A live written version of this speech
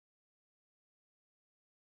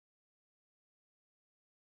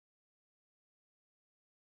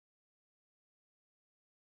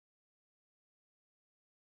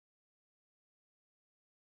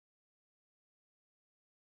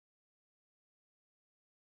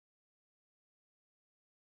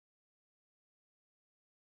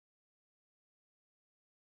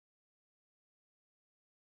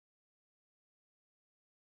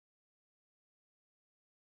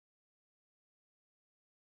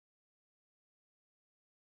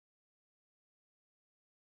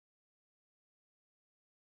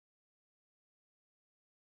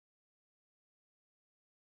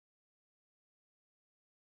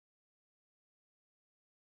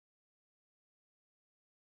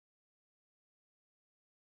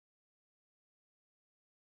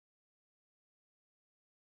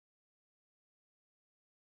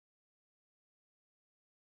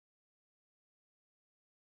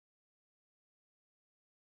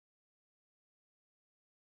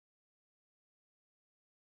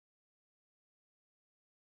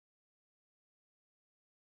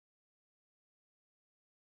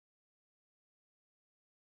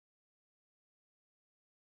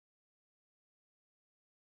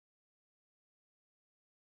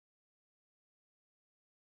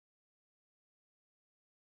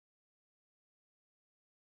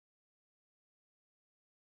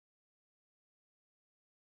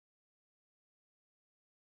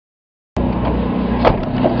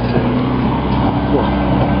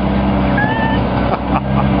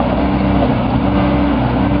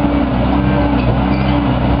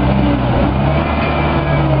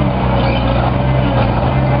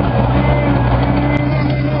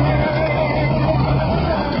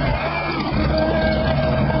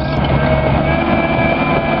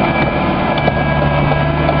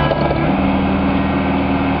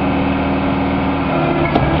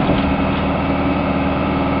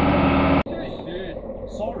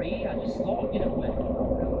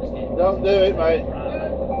do it, mate.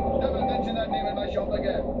 Never mention that name in my shop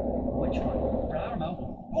again. Which one? Paramount.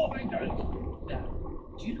 Cloudmaker. Now,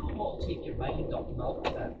 do you know what will take your mind off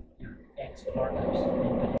your ex-partners?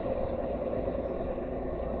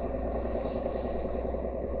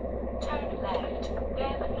 Turn left,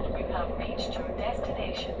 then you have reached your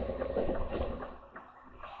destination.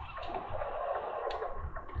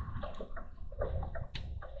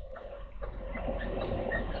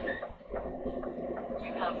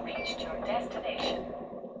 You have reached your destination.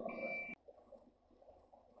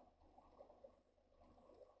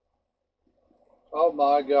 Oh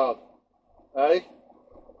my God. Hey,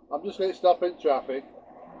 I'm just going to stop in traffic.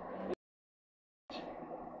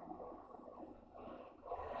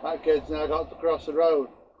 That kid's now got to cross the road.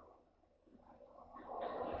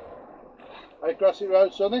 Hey, cross the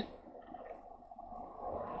road, Sonny.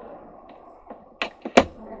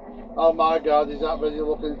 Oh my God, he's that busy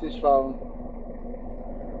looking at his phone.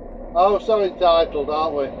 Oh, so entitled,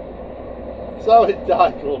 aren't we? So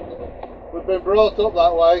entitled. We've been brought up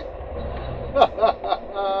that way.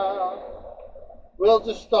 We'll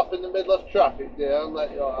just stop in the middle of traffic, dear, and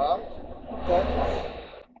let you out. Okay.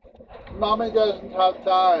 Mummy doesn't have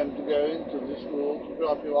time to go into the school to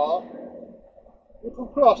drop you off. You can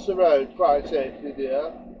cross the road quite safely,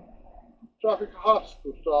 dear. Traffic has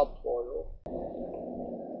to stop for you.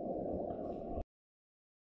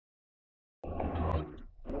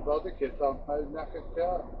 Nobody kid on my knackered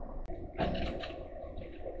car.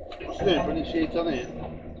 What's the name? Putting sheet on it.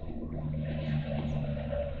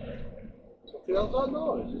 What the hell's that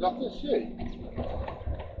noise? Is that the sheet?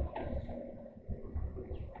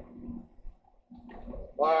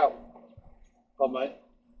 Wow. Come on, mate.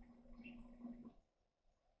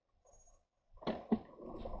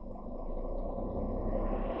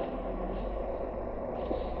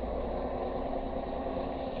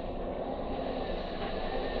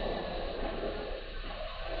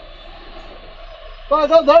 Well,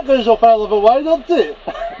 that goes up hell of a way, doesn't it?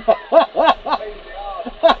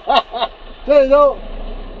 There you go.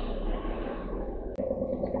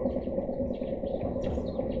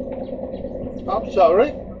 I'm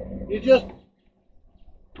sorry.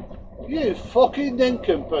 You fucking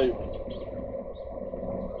nincompoop.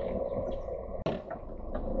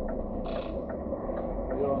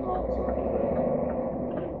 You're not sorry.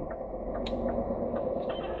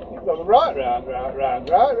 You've got right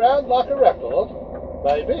round like a record,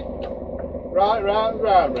 baby. Right round.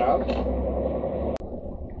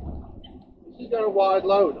 He's got a wide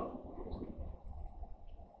load on.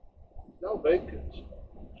 No beacons.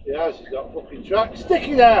 He has, he's got fucking tracks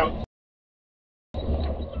sticking out.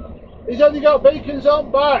 He's only got beacons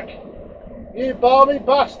on back. You Barmy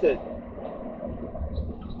bastard.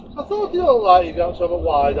 I thought you looked like you got something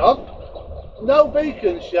wide on. No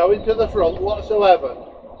beacons showing to the front whatsoever.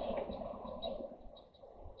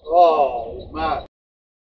 Oh man.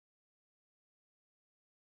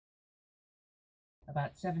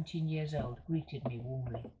 About 17 years old, greeted me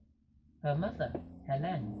warmly. Her mother,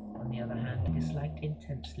 Helene, on the other hand, disliked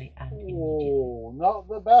intensely and immediately. Oh, not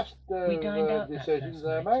the best We dined out that decisions first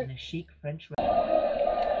there, night mate. in a chic French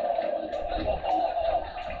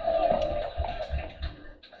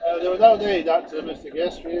There was no need, actually, Mr.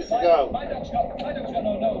 Guest, for you to go. My dog's got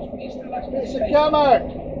no nose, but he's still likes me. It's a Camac!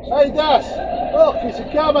 Hey, Das! Look, it's a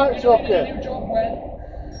Camac trucker! New job when?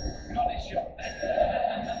 Not this job.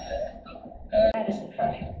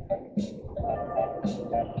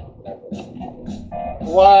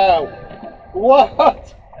 Wow!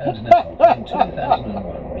 What? And now, in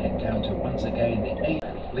 2001, we encounter once again the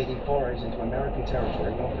 8 leading forays into American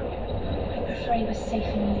territory water. I prefer he was safe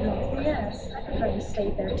in New York. Yes, I prefer he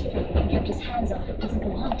stayed there too and kept his hands off it doesn't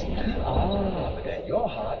belong to him. Ah, but then your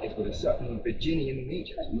heart is with a certain Virginian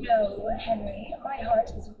major. No, Henry, my heart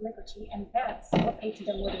is with liberty, and that's what Patent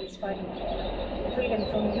Wood is fighting for. Freedom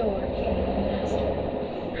from your king and master.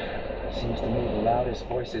 Seems to me the loudest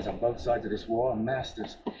voices on both sides of this war are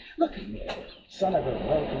masters. Look at me, son of a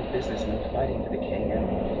wealthy businessman fighting for the king, and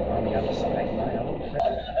on the other side, my own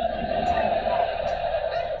friend.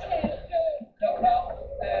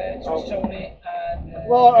 Tony and...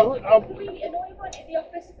 Well, We annoy one in the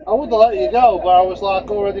office. I would have let you go, but I was like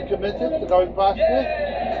already committed to going past you.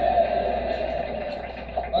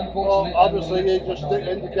 Well, obviously you just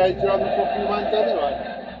indicated you're on the fucking went anyway.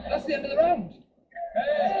 That's the end of the round.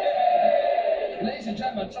 Ladies and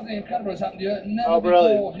gentlemen, something incredible has happened here. Never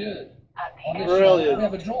before here. Brilliant. We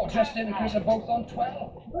have a draw. Justin and Chris are both on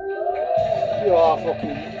 12. You are fucking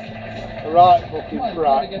a right fucking Well,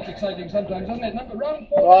 crack. it gets exciting sometimes, doesn't it? Number round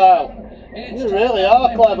 4. Wow. You really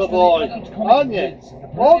are clever, boy, aren't you?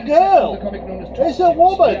 Oh, girl. It's a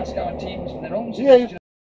woman. You.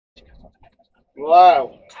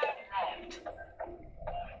 Wow. Turn left.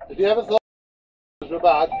 Have you ever thought it was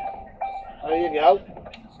bad? There you go.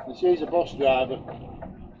 And she's a bus driver.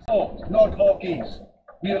 Oh, not Hawkins.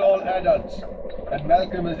 We are all adults. And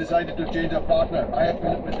Malcolm has decided to change our partner. I have to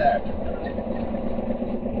live with that.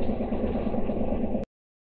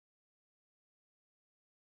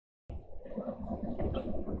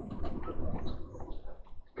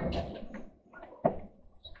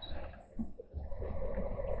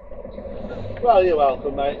 Well, you're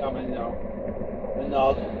welcome, mate. I mean, you know, a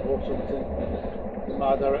nod or something in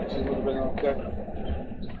my direction would have been okay.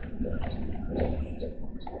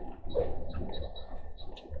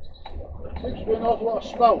 Seems to be an awful lot of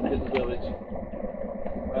smoke in the village.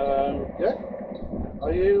 Yeah?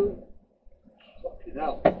 Are you? Fucking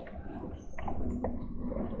hell.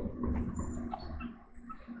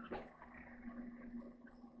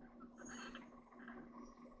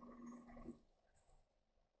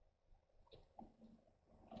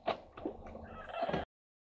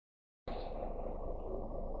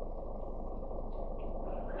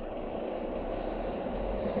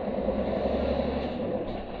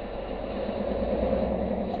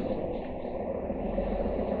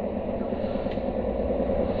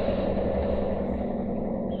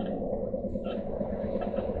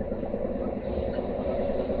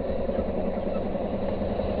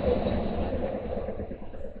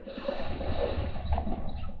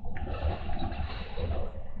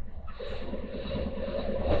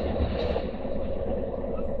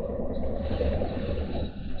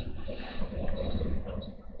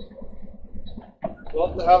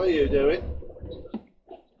 What the hell are you doing?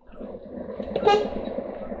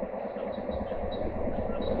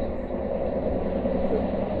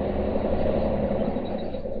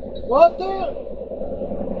 What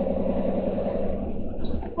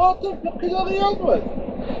the fuck is he on with?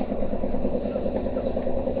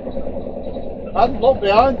 I hadn't looked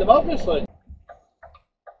behind them, obviously.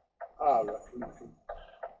 I reckon.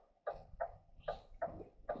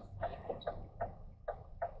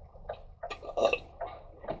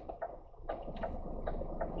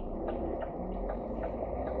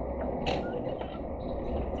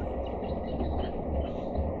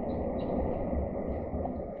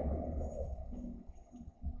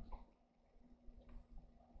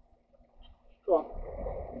 Go on.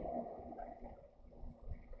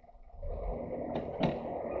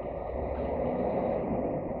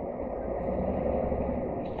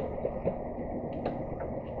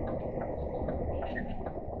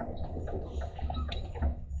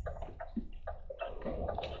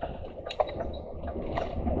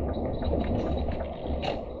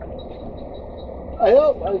 I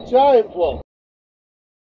hope a giant one.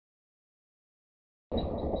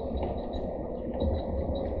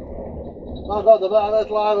 I got the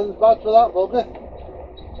little island's bad for that bugger.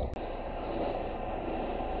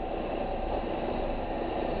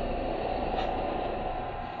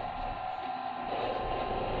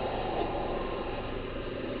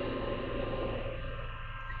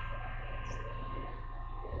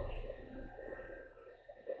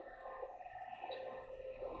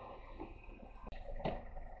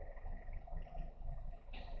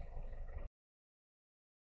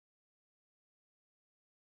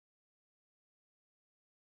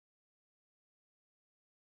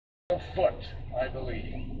 Foot, I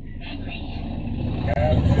believe.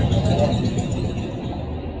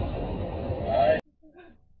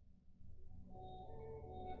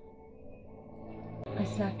 I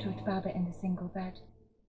slept with Baba in the single bed.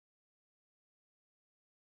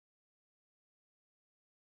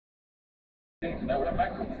 You know what a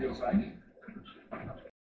mackerel feels like?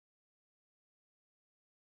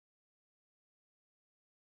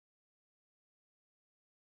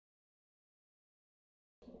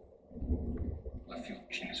 A few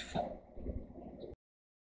cheese full.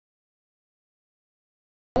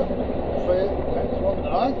 Next one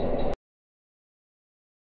tonight.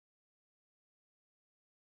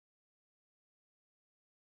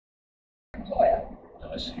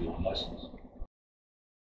 I see your muscles.